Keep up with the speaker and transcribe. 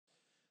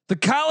The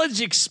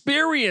college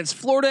experience,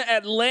 Florida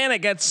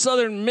Atlantic at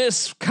Southern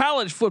Miss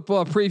college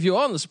football preview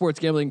on the Sports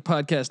Gambling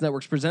Podcast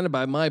Networks presented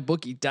by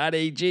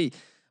MyBookie.ag.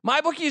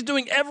 MyBookie is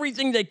doing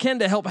everything they can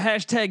to help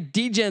hashtag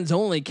DGens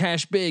only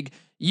cash big.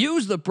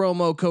 Use the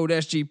promo code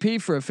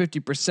SGP for a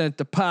 50%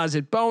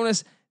 deposit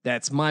bonus.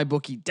 That's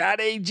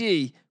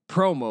MyBookie.ag,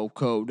 promo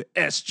code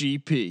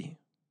SGP.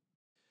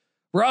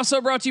 We're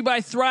also brought to you by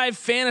Thrive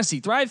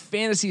Fantasy. Thrive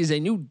Fantasy is a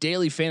new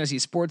daily fantasy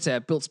sports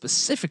app built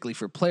specifically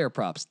for player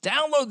props.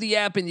 Download the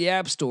app in the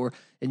App Store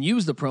and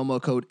use the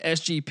promo code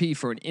SGP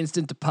for an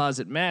instant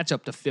deposit match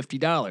up to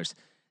 $50.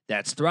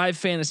 That's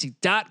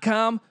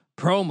thrivefantasy.com,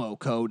 promo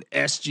code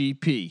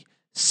SGP.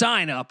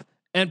 Sign up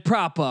and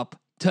prop up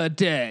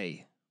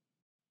today.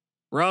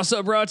 We're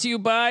also brought to you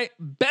by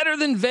Better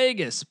Than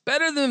Vegas.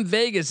 Better Than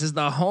Vegas is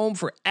the home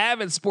for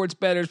avid sports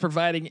bettors,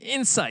 providing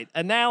insight,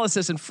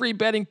 analysis, and free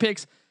betting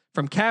picks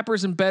from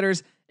cappers and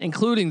bettors,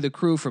 including the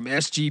crew from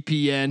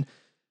SGPN.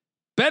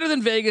 Better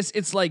Than Vegas,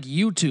 it's like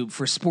YouTube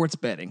for sports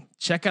betting.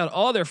 Check out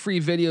all their free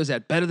videos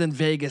at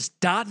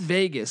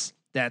betterthanvegas.vegas.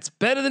 That's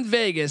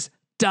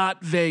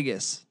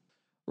betterthanvegas.vegas.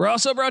 We're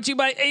also brought to you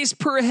by Ace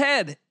Per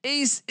Head.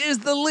 Ace is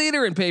the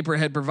leader in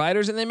pay-per-head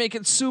providers, and they make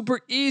it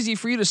super easy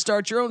for you to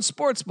start your own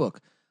sports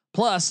book.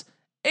 Plus,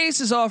 Ace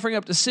is offering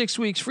up to 6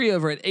 weeks free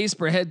over at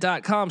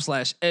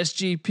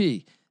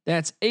aceperhead.com/SGP.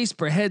 That's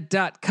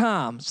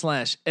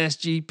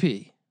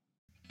aceperhead.com/SGP.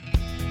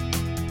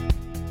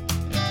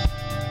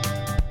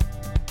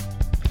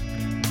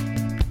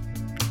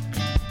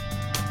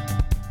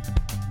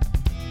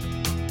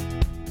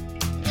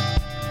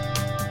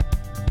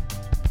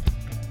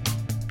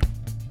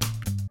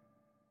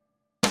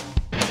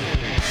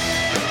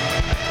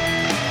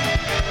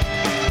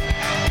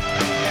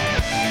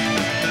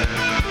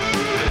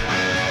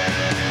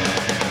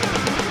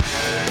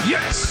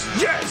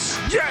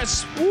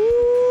 Yes.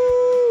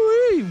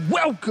 Woo-wee.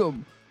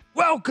 Welcome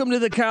to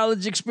the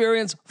college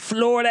experience.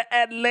 Florida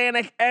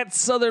Atlantic at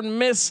Southern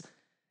Miss,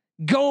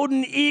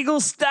 Golden Eagle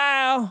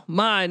style.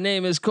 My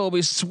name is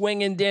Colby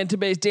Swinging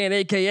Dantabase Dan,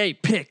 aka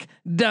Pick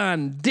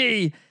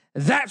Dundee.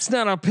 That's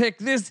not a pick.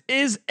 This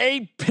is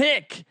a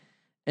pick,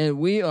 and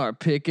we are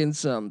picking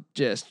some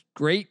just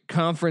great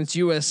Conference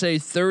USA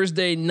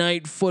Thursday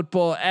night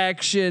football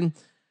action.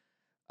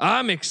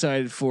 I'm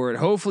excited for it.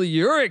 Hopefully,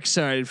 you're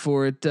excited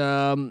for it.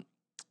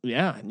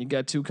 Yeah, and you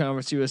got two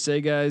Conference USA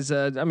guys.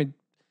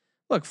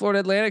 Look, Florida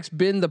Atlantic's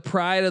been the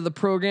pride of the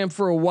program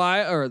for a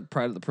while, or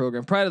pride of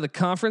the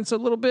conference a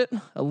little bit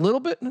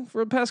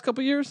for the past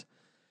couple years.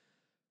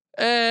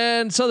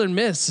 And Southern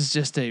Miss is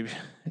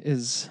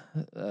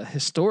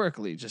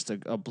historically just a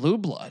blue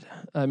blood.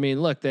 I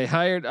mean, look, they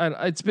hired.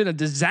 It's been a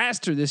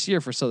disaster this year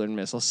for Southern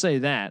Miss. I'll say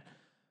that,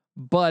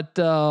 but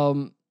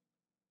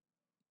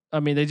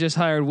they just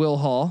hired Will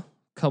Hall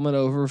coming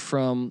over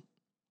from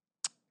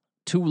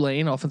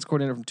Tulane, offensive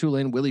coordinator from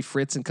Tulane, Willie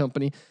Fritz and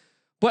company.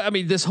 But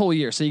this whole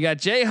year. So you got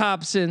Jay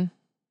Hobson,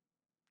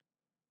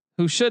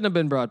 who shouldn't have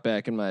been brought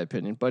back in my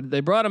opinion, but they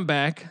brought him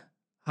back.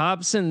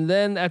 Hobson,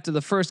 then after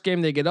the first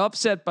game, they get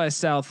upset by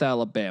South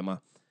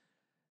Alabama.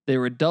 They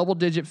were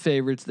double-digit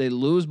favorites. They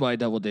lose by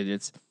double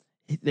digits.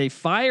 They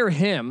fire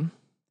him.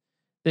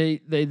 They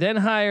then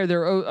hire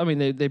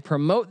they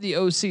promote the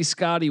OC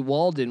Scotty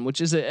Walden, which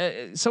is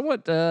a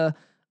somewhat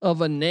of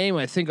a name.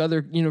 I think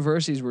other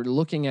universities were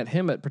looking at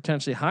him at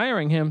potentially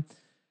hiring him,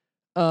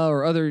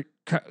 or other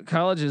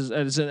colleges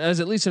as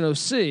at least an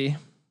OC.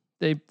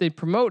 They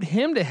promote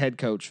him to head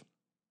coach,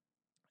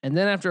 and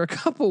then after a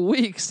couple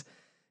weeks,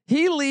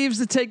 he leaves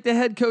to take the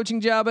head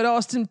coaching job at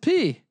Austin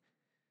Peay.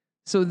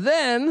 So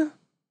then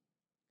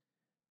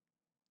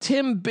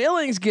Tim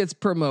Billings gets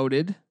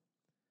promoted,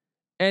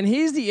 and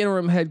he's the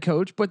interim head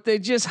coach, but they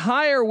just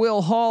hire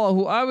Will Hall,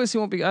 who obviously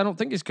won't be. I don't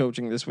think he's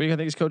coaching this week. I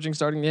think he's coaching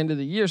starting the end of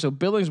the year. So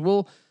Billings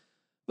will,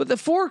 but the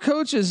 4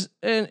 coaches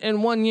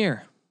in 1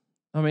 year.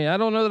 I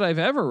don't know that I've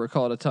ever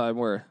recalled a time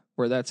where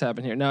that's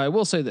happened here. Now I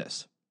will say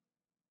this: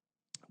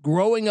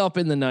 growing up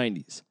in the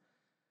 90s,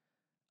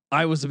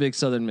 I was a big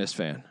Southern Miss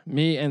fan.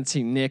 Me and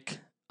Nick,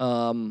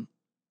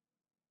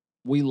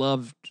 we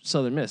loved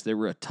Southern Miss. They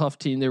were a tough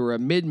team. They were a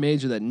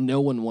mid-major that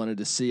no one wanted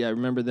to see. I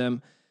remember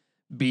them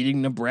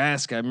beating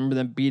Nebraska. I remember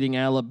them beating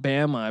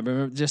Alabama. I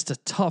remember just a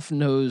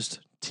tough-nosed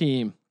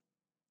team.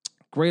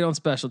 Great on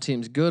special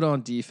teams, good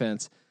on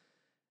defense.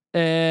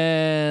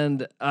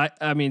 And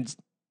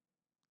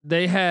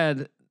they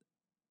had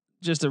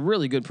just a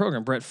really good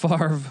program. Brett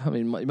Favre.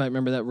 You might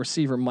remember that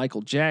receiver,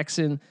 Michael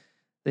Jackson.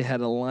 They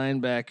had a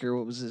linebacker.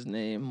 What was his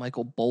name?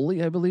 Michael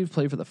Boley, I believe,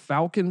 played for the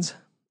Falcons.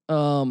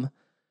 They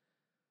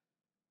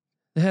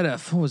had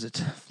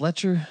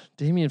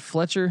Damian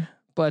Fletcher.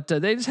 But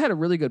they just had a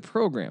really good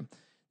program.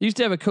 They used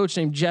to have a coach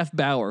named Jeff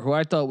Bauer, who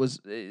I thought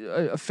was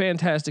a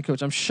fantastic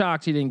coach. I'm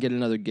shocked he didn't get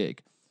another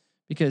gig,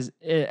 because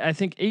I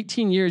think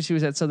 18 years he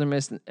was at Southern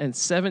Miss, and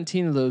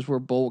 17 of those were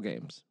bowl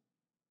games.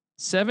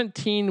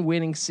 17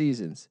 winning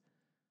seasons,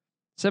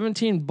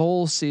 17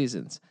 bowl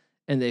seasons,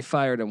 and they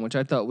fired him, which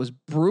I thought was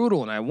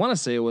brutal. And I want to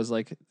say it was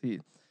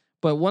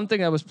but one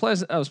thing I was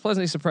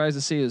pleasantly surprised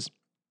to see is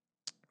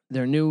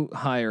their new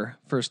hire.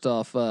 First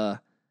off,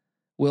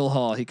 Will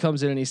Hall. He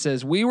comes in and he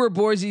says, "We were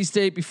Boise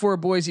State before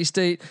Boise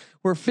State.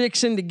 We're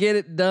fixing to get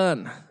it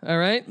done." All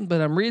right,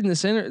 but I'm reading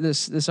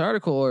this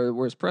article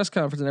or his press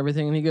conference and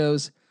everything, and he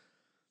goes,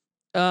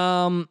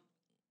 "I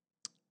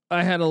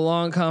had a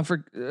long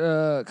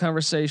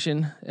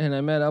conversation, and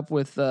I met up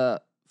with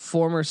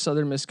former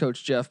Southern Miss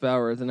coach Jeff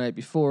Bauer the night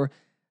before,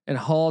 and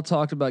Hall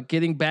talked about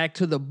getting back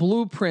to the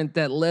blueprint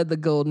that led the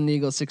Golden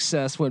Eagles'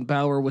 success when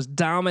Bauer was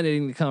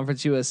dominating the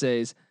Conference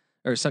USA,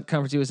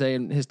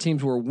 and his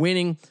teams were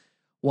winning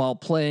while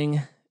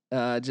playing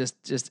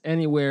just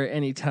anywhere,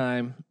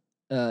 anytime,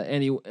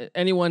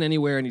 anyone,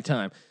 anywhere,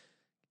 anytime."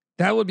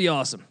 That would be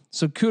awesome.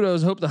 So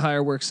kudos. Hope the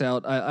hire works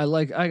out.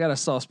 I got a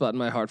soft spot in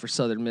my heart for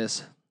Southern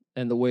Miss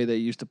and the way they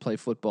used to play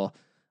football.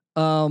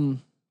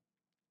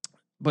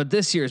 But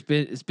this year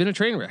it's been a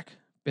train wreck.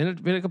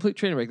 Been a complete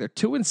train wreck. They're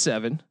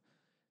 2-7.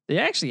 They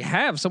actually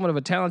have somewhat of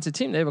a talented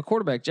team. They have a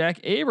quarterback, Jack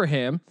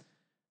Abraham,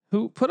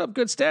 who put up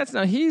good stats.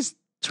 Now he's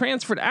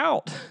transferred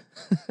out.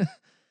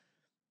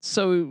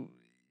 So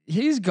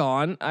he's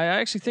gone. I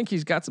actually think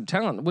he's got some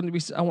talent.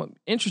 I'm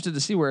interested to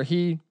see where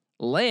he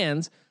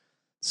lands.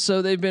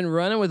 So they've been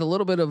running with a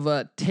little bit of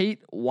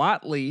Tate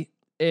Watley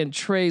and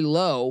Trey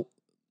Lowe.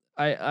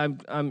 I'm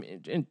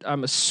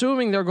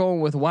assuming they're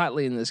going with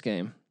Watley in this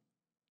game.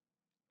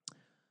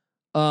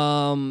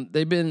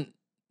 They've been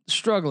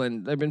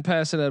struggling. They've been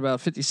passing at about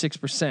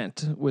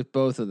 56% with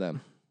both of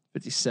them,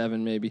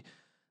 57 maybe.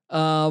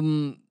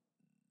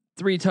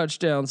 3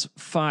 touchdowns,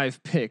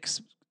 5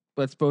 picks.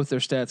 That's both their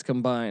stats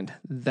combined.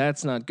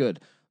 That's not good.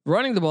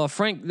 Running the ball,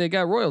 they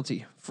got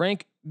royalty.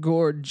 Frank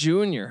Gore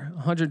Jr.,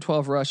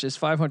 112 rushes,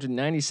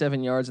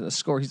 597 yards in the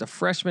score. He's a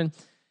freshman.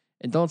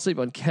 And don't sleep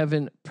on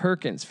Kevin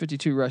Perkins,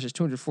 52 rushes,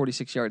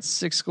 246 yards,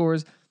 6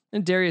 scores.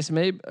 And Darius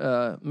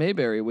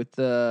Mayberry with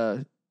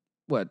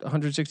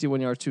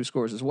 161 yards, 2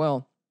 scores as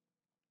well.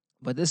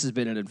 But this has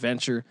been an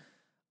adventure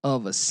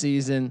of a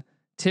season.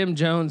 Tim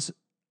Jones,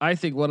 I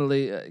think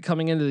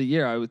coming into the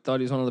year, I thought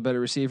he was one of the better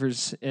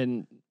receivers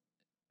in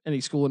any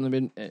school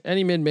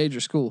any mid-major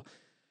school.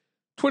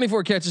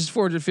 24 catches,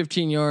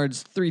 415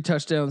 yards, 3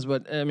 touchdowns.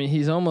 But I mean,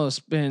 he's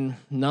almost been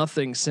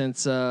nothing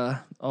since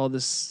all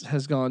this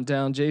has gone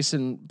down.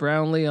 Jason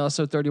Brownlee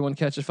also 31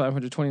 catches,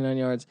 529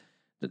 yards.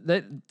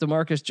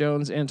 DeMarcus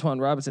Jones, Antoine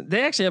Robinson.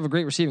 They actually have a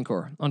great receiving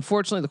core.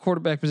 Unfortunately, the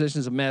quarterback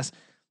position is a mess.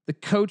 The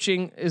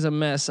coaching is a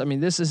mess. I mean,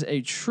 this is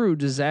a true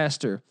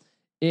disaster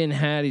in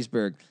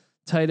Hattiesburg.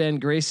 Tight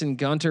end Grayson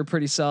Gunter,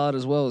 pretty solid,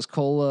 as well as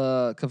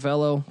Cole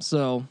Cavello.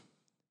 So,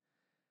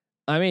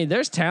 I mean,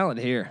 there's talent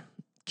here.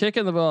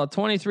 Kicking the ball,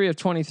 23 of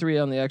 23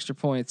 on the extra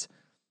points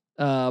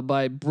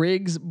by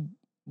Briggs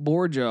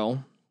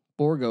Borgo,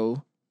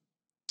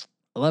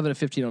 11 of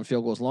 15 on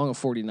field goals, long of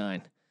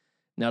 49.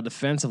 Now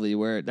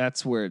defensively,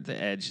 that's where the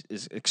edge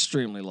is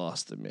extremely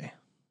lost to me.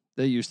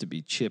 They used to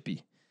be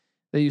chippy.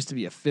 They used to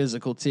be a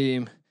physical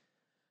team.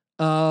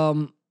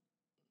 But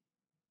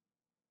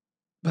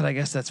I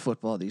guess that's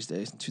football these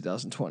days in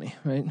 2020,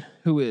 right?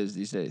 Who is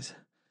these days?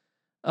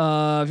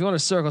 If you want to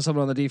circle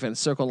someone on the defense,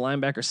 circle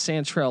linebacker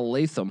Santrell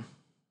Latham.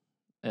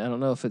 I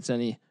don't know if it's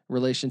any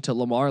relation to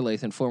Lamar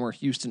Latham, former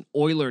Houston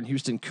Oiler and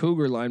Houston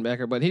Cougar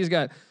linebacker, but he's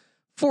got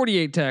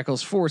 48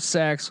 tackles, 4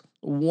 sacks,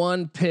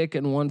 1 pick,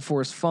 and 1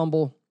 forced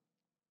fumble.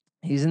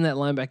 He's in that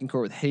linebacking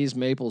core with Hayes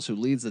Maples, who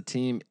leads the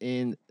team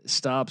in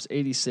stops,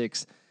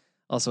 86.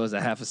 Also has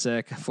a half a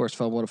sack, forced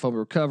fumble, and a fumble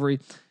recovery.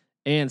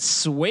 And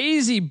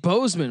Swayze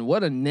Bozeman,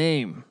 what a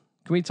name.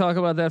 Can we talk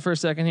about that for a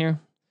second here?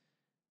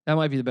 That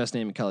might be the best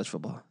name in college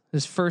football.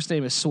 His first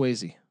name is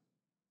Swayze.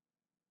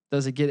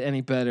 Does it get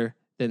any better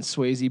than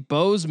Swayze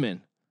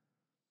Bozeman?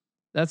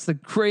 That's the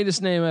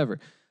greatest name ever.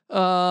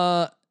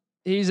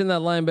 He's in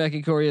that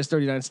linebacking core. He has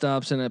 39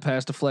 stops and a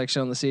pass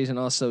deflection on the season.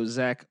 Also,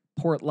 Zach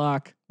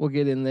Portlock will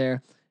get in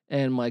there,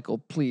 and Michael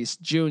Please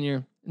Jr.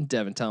 and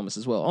Devin Thomas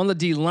as well. On the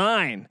D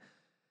line,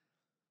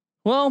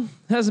 well,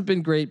 hasn't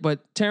been great,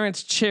 but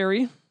Terrence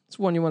Cherry, it's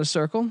one you want to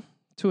circle.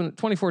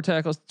 24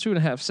 tackles,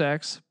 2.5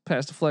 sacks,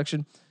 pass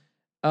deflection.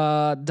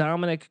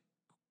 Dominic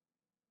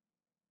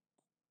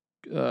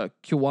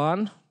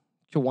Kiwan,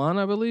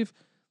 I believe.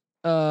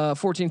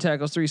 14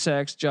 tackles, 3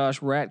 sacks.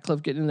 Josh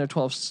Ratcliffe getting in there,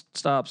 12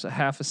 stops, a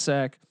half a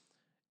sack.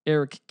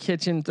 Eric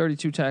Kitchen,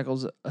 32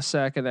 tackles, a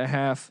sack and a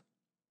half.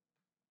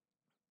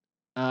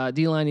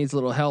 D-line needs a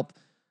little help.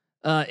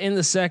 In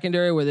the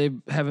secondary, where they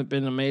haven't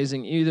been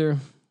amazing either.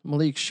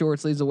 Malik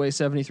Shorts leads the way,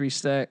 73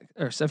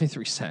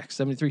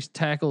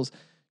 tackles,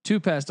 2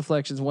 pass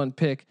deflections, 1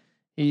 pick.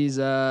 He's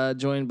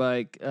joined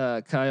by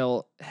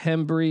Kyle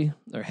Hemby,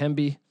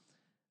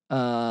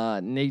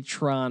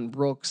 Natron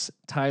Brooks,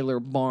 Tyler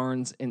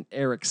Barnes, and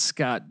Eric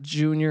Scott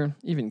Jr.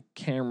 Even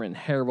Cameron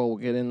Harrell will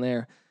get in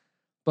there,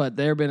 but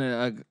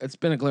it's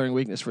been a glaring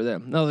weakness for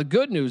them. Now the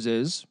good news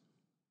is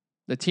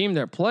the team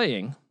they're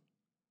playing,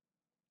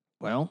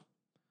 well,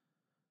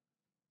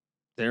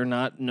 they're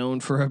not known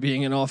for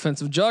being an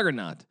offensive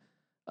juggernaut.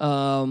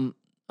 I'm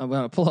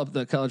going to pull up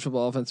the college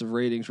football offensive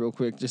ratings real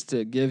quick just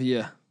to give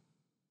you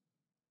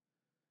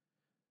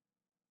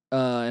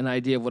an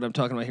idea of what I'm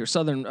talking about here.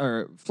 Southern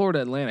or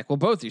Florida Atlantic. Well,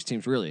 both these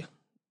teams really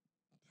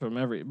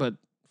but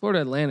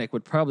Florida Atlantic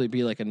would probably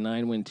be like a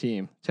 9-win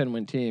team,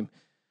 10-win team.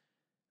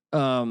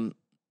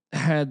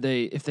 If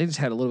they just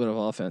had a little bit of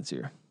offense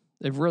here.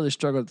 They've really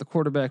struggled at the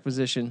quarterback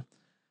position.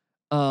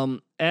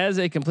 As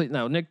a complete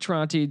now, Nick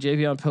Tronti,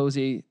 Javion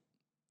Posey,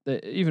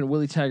 even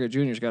Willie Taggart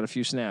Jr.'s got a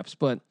few snaps,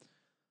 but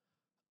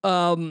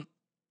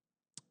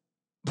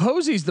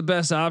Posey's the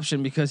best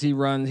option because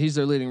he's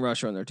their leading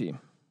rusher on their team.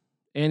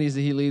 And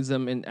he leads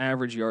them in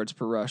average yards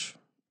per rush.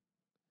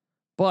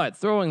 But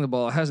throwing the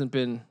ball hasn't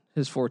been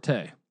his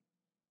forte.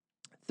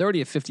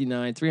 30 of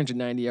 59,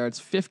 390 yards,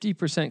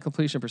 50%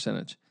 completion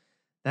percentage.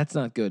 That's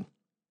not good.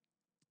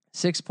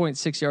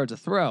 6.6 yards a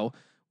throw,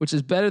 which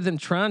is better than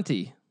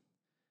Tronti.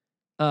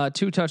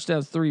 2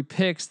 touchdowns, 3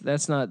 picks.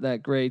 That's not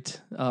that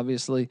great,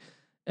 obviously.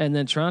 And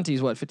then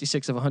Tronti's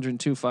 56 of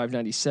 102,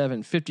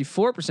 597,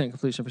 54%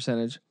 completion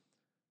percentage,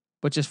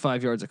 but just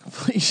 5 yards of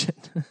completion.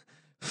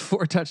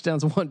 4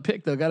 touchdowns, 1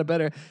 pick though. Got a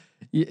better.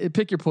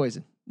 Pick your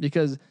poison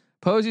because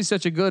Posey's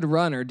such a good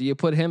runner. Do you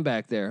put him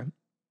back there,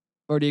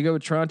 or do you go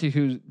with Tronti,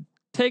 who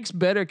takes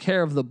better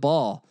care of the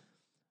ball,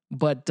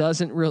 but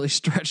doesn't really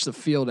stretch the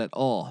field at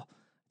all?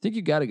 I think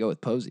you got to go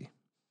with Posey.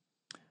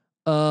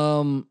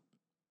 Where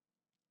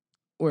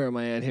am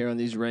I at here on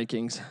these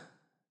rankings?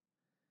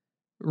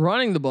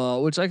 Running the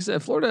ball, which, like I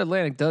said, Florida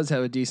Atlantic does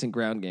have a decent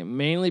ground game,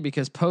 mainly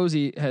because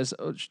Posey has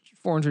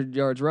 400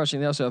 yards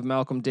rushing. They also have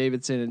Malcolm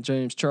Davidson and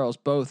James Charles,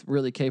 both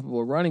really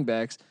capable running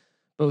backs,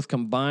 both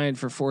combined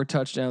for 4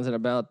 touchdowns and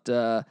about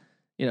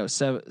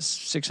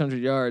 600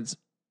 yards.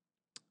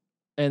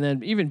 And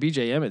then even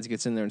BJ Emmons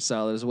gets in there and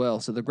solid as well.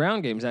 So the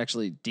ground game is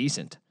actually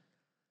decent.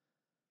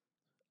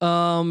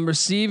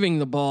 Receiving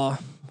the ball,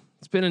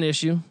 it's been an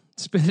issue.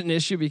 It's been an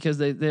issue because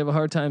they have a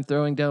hard time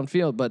throwing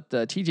downfield, but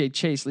TJ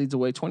Chase leads the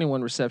way,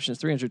 21 receptions,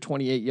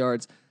 328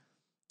 yards,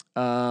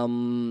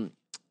 15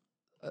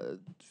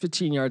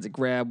 yards at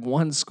grab,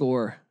 1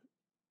 score.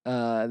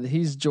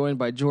 He's joined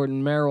by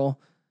Jordan Merrill,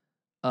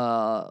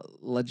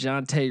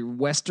 LaJohntay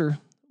Wester,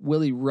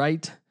 Willie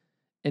Wright,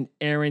 and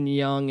Aaron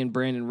Young and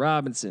Brandon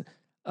Robinson.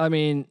 I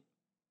mean,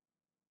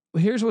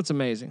 here's what's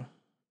amazing.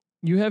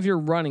 You have your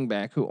running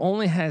back who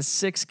only has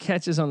 6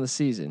 catches on the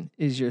season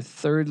is your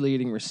 3rd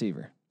leading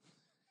receiver.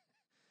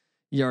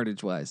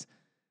 Yardage wise.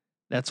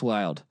 That's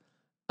wild.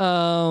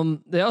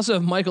 They also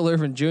have Michael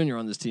Irvin Jr.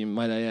 on this team,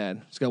 might I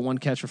add. He's got 1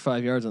 catch for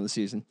 5 yards on the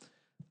season.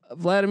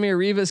 Vladimir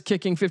Rivas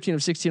kicking 15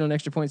 of 16 on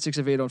extra point, 6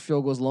 of 8 on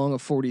field goals, long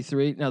of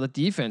 43. Now the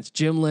defense,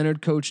 Jim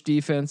Leonard coach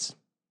defense.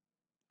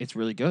 It's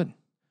really good.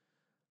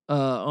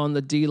 On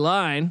the D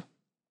line,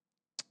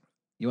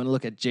 you want to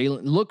look at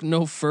Jalen. Look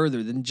no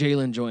further than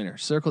Jalen Joyner.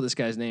 Circle this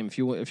guy's name if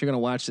you're going to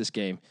watch this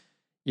game.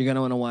 You're going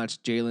to want to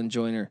watch Jalen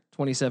Joyner.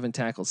 27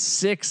 tackles,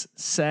 6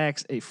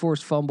 sacks, a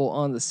forced fumble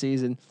on the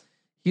season.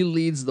 He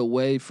leads the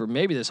way for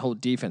maybe this whole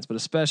defense, but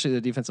especially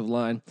the defensive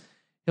line.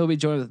 He'll be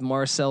joined with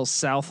Marcel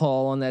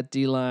Southall on that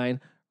D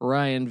line,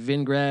 Ryan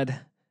Vingrad,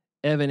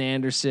 Evan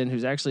Anderson,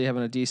 who's actually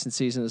having a decent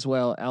season as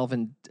well,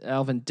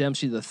 Alvin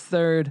Dempsey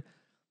III,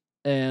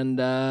 and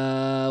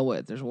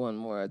there's one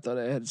more I thought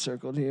I had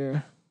circled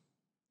here.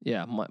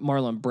 Yeah,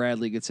 Marlon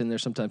Bradley gets in there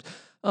sometimes.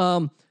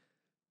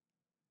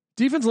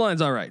 Defense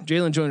line's all right.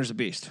 Jalen Joyner's a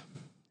beast.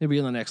 He'll be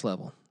on the next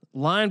level.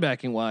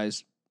 Linebacking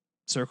wise,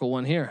 circle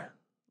one here.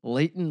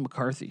 Leighton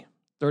McCarthy,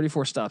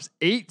 34 stops,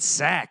 8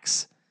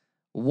 sacks,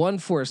 1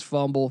 forced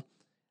fumble.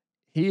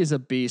 He is a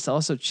beast.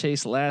 Also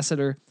Chase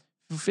Lassiter,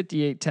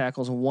 58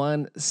 tackles,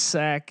 1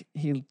 sack.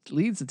 He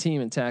leads the team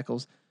in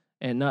tackles,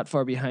 and not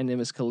far behind him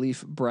is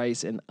Khalif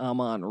Bryce and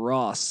Amon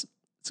Ross.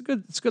 It's a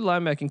good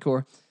linebacking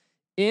core.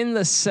 In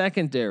the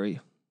secondary,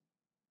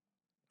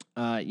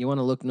 you want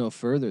to look no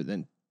further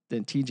than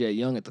TJ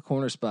Young at the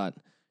corner spot.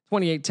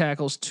 28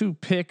 tackles, 2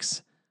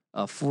 picks,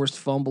 a forced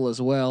fumble as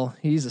well.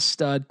 He's a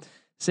stud.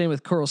 Same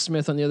with Curl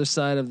Smith on the other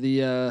side of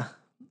the at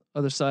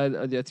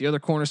the other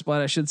corner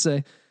spot, I should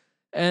say.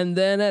 And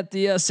then at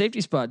the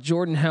safety spot,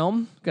 Jordan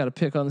Helm got a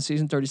pick on the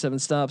season, 37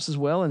 stops as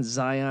well, and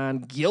Zion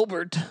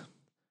Gilbert.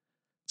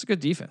 It's a good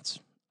defense.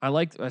 I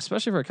like,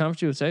 especially for a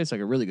conference USA, it's like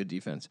a really good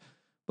defense.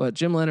 But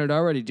Jim Leonard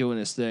already doing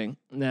his thing.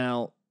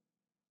 Now,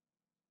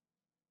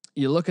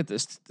 you look at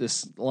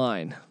this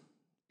line.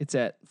 It's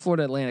at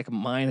Florida Atlantic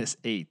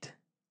 -8.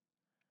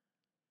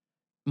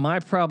 My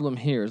problem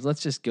here is,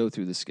 let's just go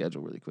through the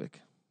schedule really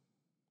quick.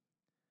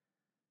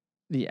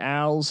 The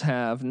Owls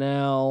have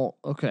now,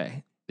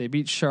 they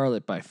beat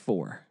Charlotte by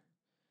 4.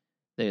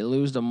 They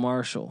lose to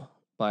Marshall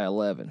by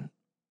 11.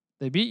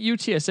 They beat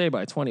UTSA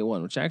by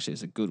 21, which actually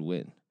is a good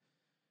win.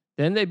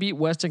 Then they beat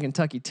Western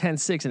Kentucky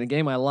 10-6 in a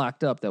game I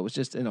locked up that was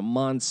just in a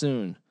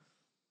monsoon.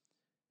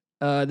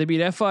 They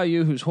beat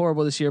FIU, who's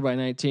horrible this year, by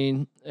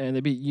 19, and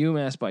they beat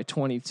UMass by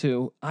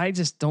 22. I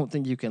just don't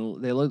think you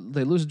can. They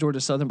lose to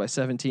Georgia Southern by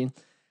 17.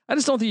 I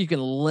just don't think you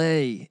can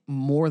lay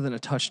more than a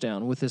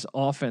touchdown with this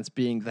offense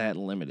being that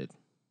limited.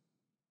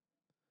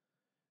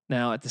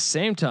 Now, at the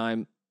same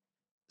time,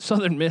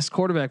 Southern Miss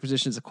quarterback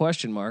position is a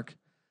question mark.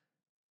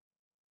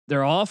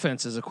 Their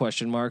offense is a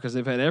question mark because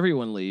they've had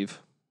everyone leave.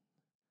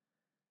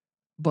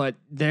 but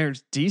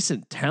there's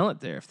decent talent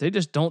there. If they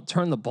just don't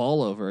turn the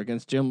ball over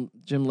against Jim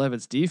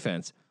Leavitt's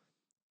defense,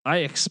 I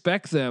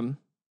expect them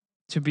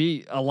to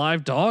be a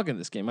live dog in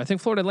this game. I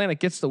think Florida Atlantic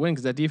gets the win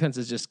because that defense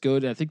is just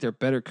good. And I think they're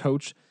better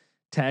coach,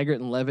 Taggart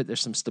and Leavitt.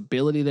 There's some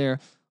stability there,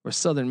 where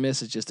Southern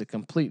Miss is just a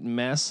complete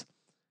mess.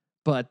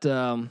 But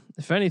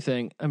if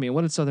anything, I mean,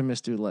 what did Southern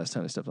Miss do the last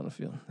time they stepped on the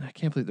field? I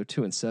can't believe they're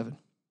 2-7.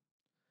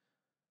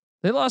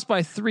 They lost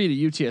by 3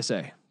 to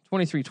UTSA,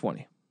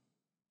 23-20.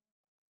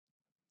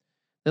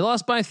 They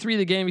lost by 3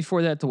 the game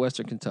before that to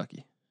Western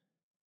Kentucky.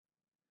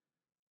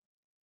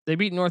 They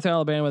beat North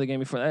Alabama the game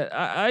before that.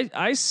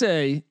 I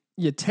say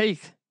you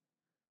take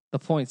the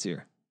points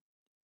here.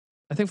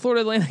 I think Florida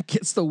Atlantic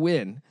gets the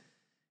win.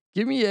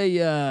 Give me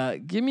a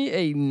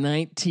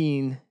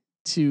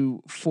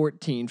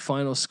 19-14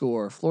 final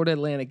score. Florida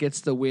Atlantic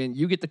gets the win.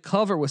 You get the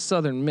cover with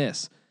Southern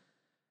Miss.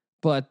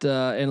 But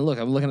and look,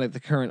 I'm looking at the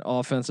current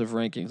offensive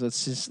rankings.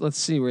 Let's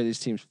see where these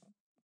teams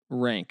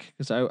rank,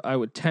 because I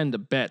would tend to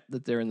bet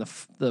that they're in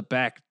the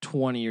back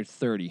 20 or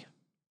 30.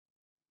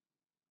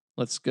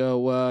 Let's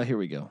go. Here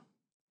we go.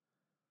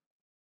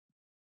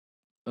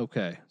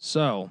 Okay,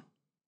 so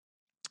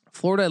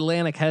Florida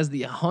Atlantic has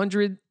the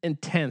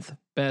 110th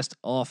best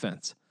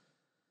offense.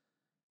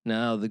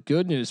 Now the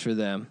good news for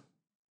them,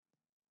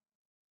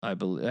 I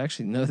believe,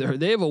 actually no,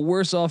 they have a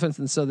worse offense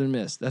than Southern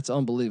Miss. That's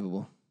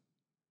unbelievable.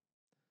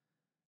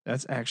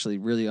 That's actually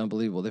really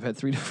unbelievable. They've had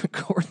 3 different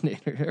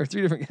coordinators or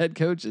 3 different head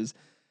coaches,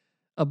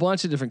 a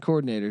bunch of different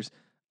coordinators.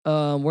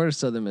 Where does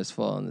Southern Miss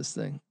fall on this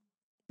thing?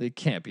 They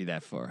can't be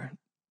that far.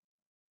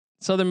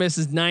 Southern Miss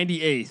is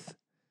 98th.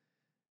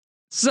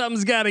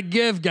 Something's got to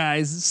give,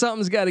 guys.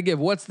 Something's got to give.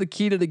 What's the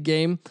key to the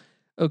game?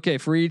 Okay,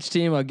 for each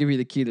team, I'll give you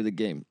the key to the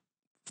game.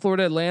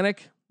 Florida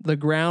Atlantic, the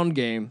ground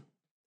game,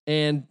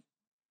 and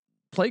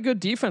play good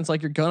defense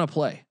like you're gonna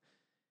play.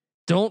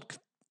 Don't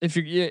if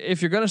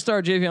you're gonna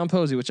start Javion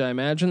Posey, which I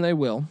imagine they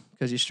will,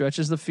 because he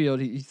stretches the field.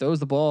 He throws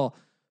the ball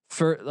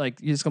for, like,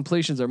 his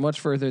completions are much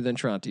further than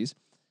Tronti's.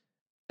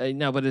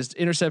 Now, but his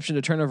interception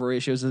to turnover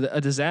ratio is a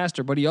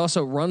disaster. But he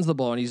also runs the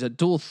ball, and he's a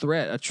dual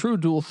threat, a true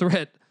dual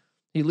threat.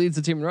 He leads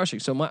the team in rushing.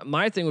 So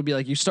my thing would be,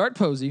 like, you start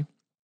Posey,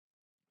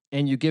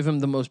 and you give him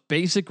the most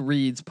basic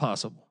reads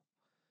possible.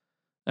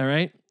 All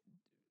right,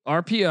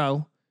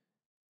 RPO,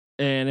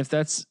 and if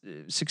that's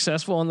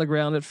successful on the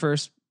ground at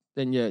first,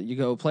 then you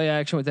go play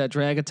action with that,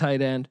 drag a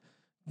tight end,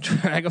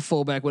 drag a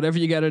fullback, whatever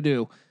you got to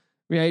do,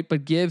 right?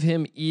 But give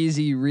him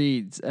easy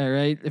reads. All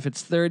right, if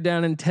it's 3rd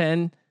down and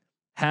 10.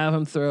 Have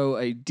him throw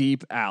a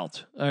deep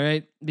out, all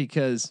right?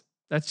 Because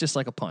that's just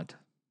like a punt,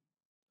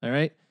 all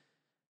right?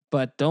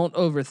 But don't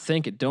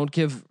overthink it. Don't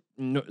give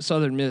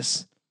Southern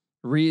Miss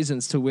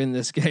reasons to win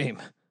this game.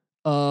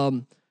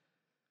 That's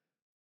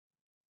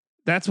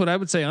what I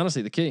would say,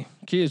 honestly. The key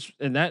is,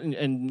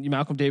 and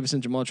Malcolm Davis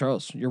and Jamal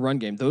Charles, your run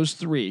game, those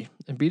 3,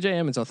 and BJ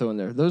Emmons I'll throw in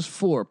there. Those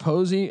 4,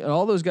 Posey, and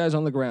all those guys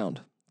on the ground.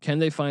 Can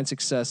they find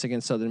success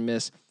against Southern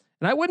Miss?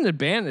 And I wouldn't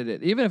abandon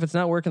it, even if it's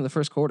not working the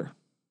first quarter.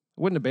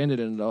 I wouldn't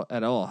abandon it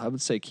at all. I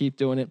would say keep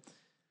doing it.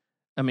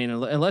 I mean,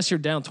 unless you're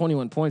down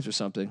 21 points or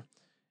something.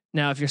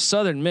 Now, if you're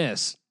Southern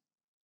Miss,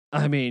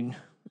 I mean,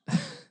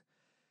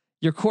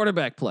 your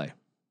quarterback play.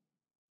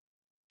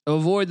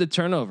 Avoid the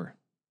turnover.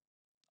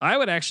 I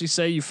would actually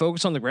say you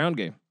focus on the ground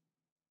game.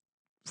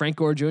 Frank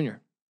Gore Jr.,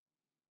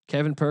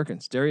 Kevin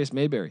Perkins, Darius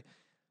Mayberry.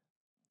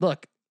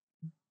 Look,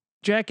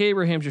 Jack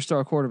Abraham's your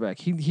star quarterback.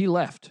 He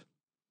left.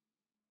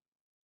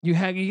 You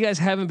guys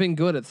haven't been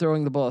good at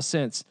throwing the ball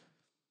since.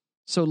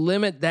 So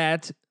limit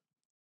that,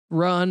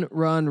 run,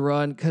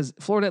 because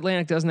Florida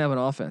Atlantic doesn't have an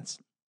offense.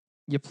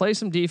 You play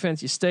some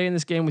defense, you stay in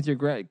this game with your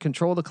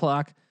control the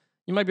clock.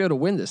 You might be able to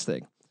win this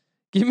thing.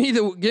 Give me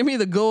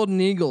the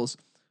Golden Eagles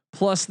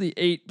plus the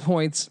 8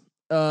 points.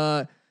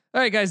 All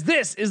right, guys,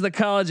 this is the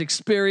college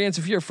experience.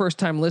 If you're a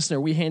first-time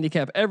listener, we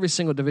handicap every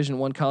single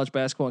Division I college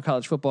basketball and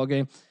college football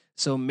game.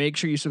 So make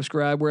sure you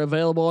subscribe. We're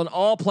available on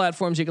all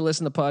platforms you can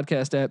listen to the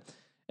podcast at.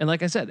 And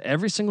like I said,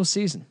 every single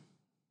season,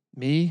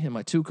 me and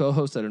my 2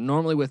 co-hosts that are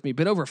normally with me,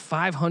 been over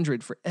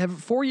 500 for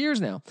 4 years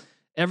now.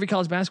 Every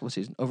college basketball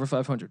season, over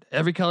 500.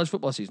 Every college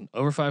football season,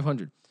 over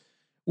 500.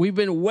 We've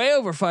been way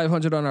over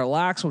 500 on our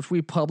locks, which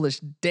we publish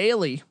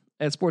daily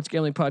at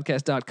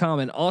sportsgamblingpodcast.com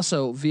and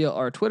also via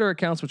our Twitter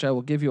accounts, which I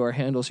will give you our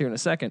handles here in a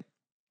second.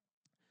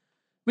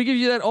 We give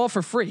you that all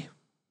for free.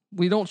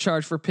 We don't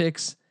charge for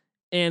picks,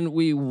 and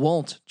we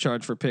won't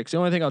charge for picks. The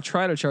only thing I'll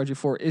try to charge you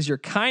for is your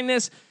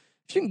kindness.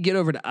 If you can get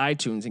over to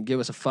iTunes and give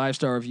us a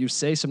 5-star review,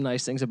 say some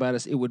nice things about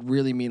us, it would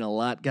really mean a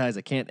lot, guys.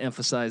 I can't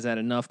emphasize that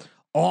enough.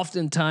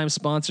 Oftentimes,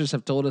 sponsors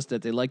have told us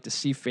that they like to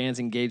see fans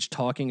engaged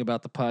talking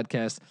about the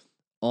podcast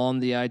on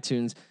the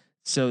iTunes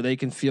so they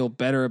can feel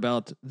better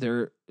about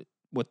their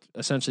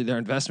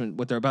investment,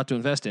 what they're about to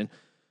invest in.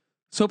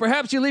 So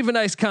perhaps you leave a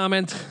nice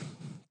comment,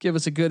 give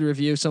us a good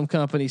review. Some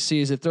company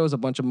sees it, throws a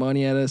bunch of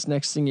money at us.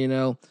 Next thing you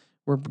know,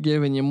 we're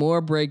giving you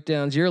more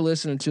breakdowns. You're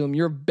listening to them.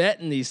 You're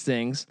betting these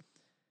things.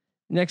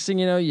 Next thing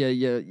you know,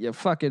 you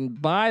fucking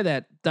buy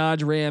that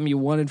Dodge Ram you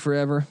wanted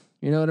forever.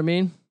 You know what I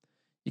mean?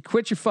 You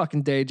quit your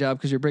fucking day job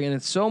because you're bringing in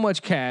so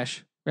much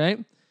cash, right?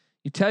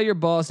 You tell your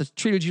boss that's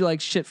treated you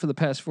like shit for the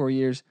past 4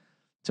 years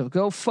to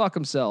go fuck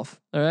himself.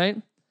 All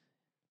right.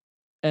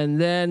 And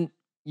then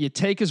you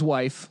take his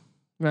wife,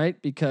 right?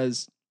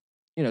 Because,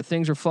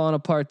 things are falling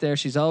apart there.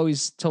 She's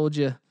always told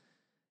you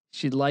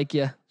she'd like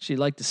you. She'd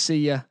like to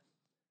see you.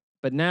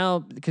 But now,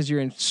 because you're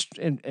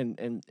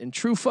in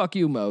true fuck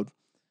you mode,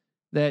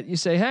 that you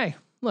say, hey,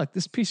 look,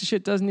 this piece of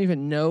shit doesn't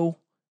even know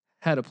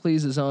how to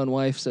please his own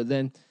wife. So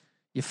then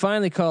you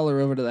finally call her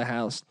over to the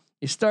house.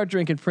 You start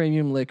drinking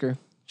premium liquor.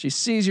 She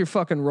sees your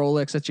fucking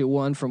Rolex that you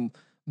won from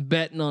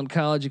betting on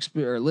college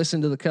experience or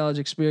listen to the college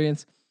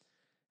experience.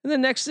 And the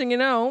next thing you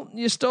know,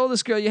 you stole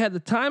this girl. You had the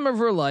time of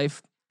her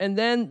life. And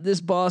then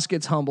this boss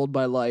gets humbled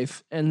by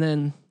life. And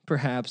then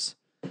perhaps,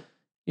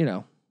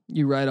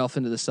 you ride off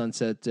into the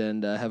sunset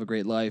and have a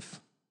great life.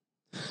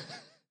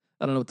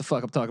 I don't know what the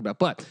fuck I'm talking about,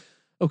 but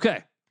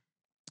okay.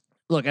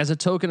 Look, as a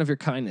token of your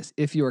kindness,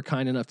 if you are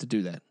kind enough to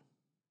do that,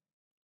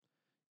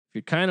 if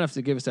you're kind enough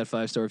to give us that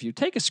 5-star review,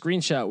 take a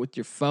screenshot with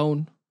your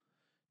phone,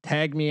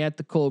 tag me at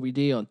the Colby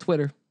D on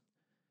Twitter,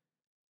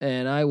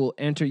 and I will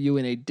enter you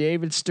in a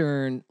David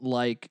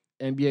Stern-like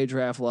NBA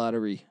draft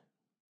lottery.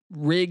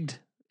 Rigged.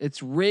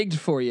 It's rigged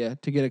for you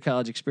to get a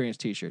college experience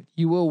t-shirt.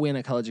 You will win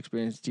a college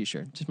experience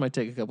t-shirt. Just might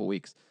take a couple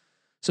weeks.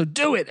 So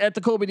do it at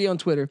the Colby D on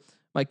Twitter.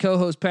 My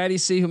co-host Patty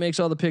C, who makes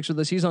all the picks with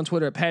us, he's on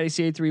Twitter at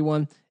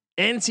PattyC831.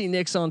 NC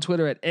Nick's on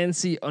Twitter at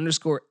NC_NICK.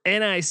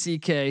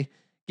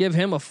 Give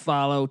him a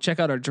follow. Check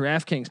out our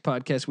DraftKings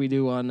podcast we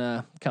do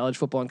on college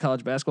football and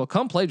college basketball.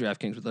 Come play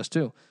DraftKings with us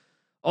too.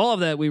 All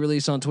of that we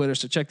release on Twitter,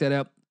 so check that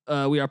out.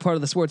 We are part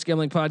of the Sports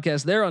Gambling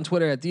Podcast. They're on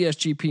Twitter at the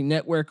SGP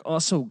Network.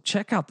 Also,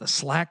 check out the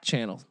Slack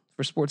channel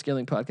for Sports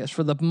Gambling Podcast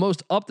for the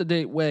most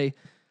up-to-date way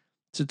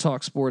to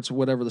talk sports,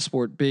 whatever the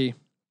sport be,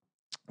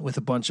 with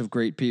a bunch of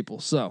great people.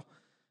 So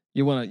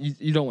you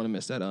don't want to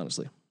miss that,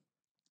 honestly.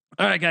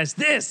 All right, guys,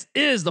 this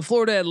is the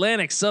Florida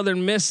Atlantic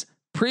Southern Miss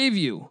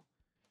preview.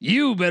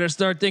 You better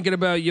start thinking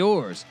about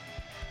yours.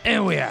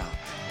 And we out.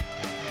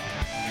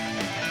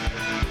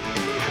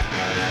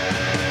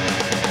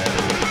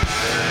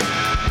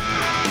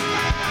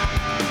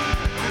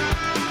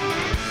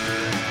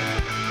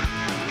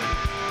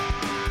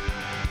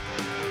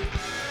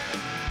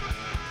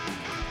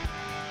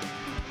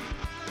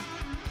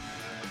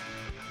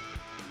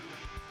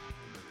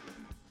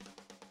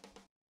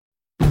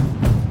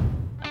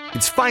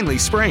 It's finally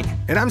spring,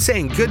 and I'm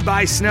saying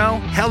goodbye snow,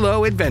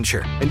 hello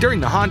adventure. And during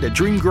the Honda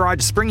Dream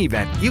Garage Spring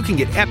Event, you can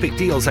get epic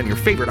deals on your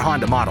favorite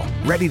Honda model.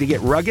 Ready to get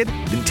rugged?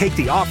 Then take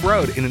the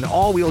off-road in an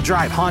all-wheel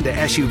drive Honda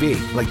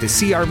SUV like the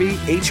CR-V,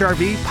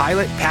 HR-V,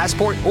 Pilot,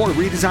 Passport, or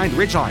redesigned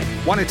Ridgeline.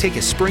 Want to take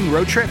a spring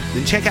road trip?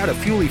 Then check out a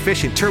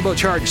fuel-efficient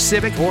turbocharged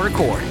Civic or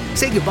Accord.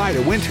 Say goodbye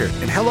to winter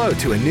and hello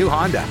to a new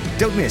Honda.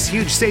 Don't miss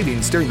huge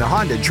savings during the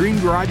Honda Dream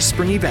Garage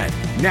Spring Event.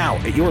 Now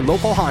at your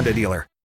local Honda dealer.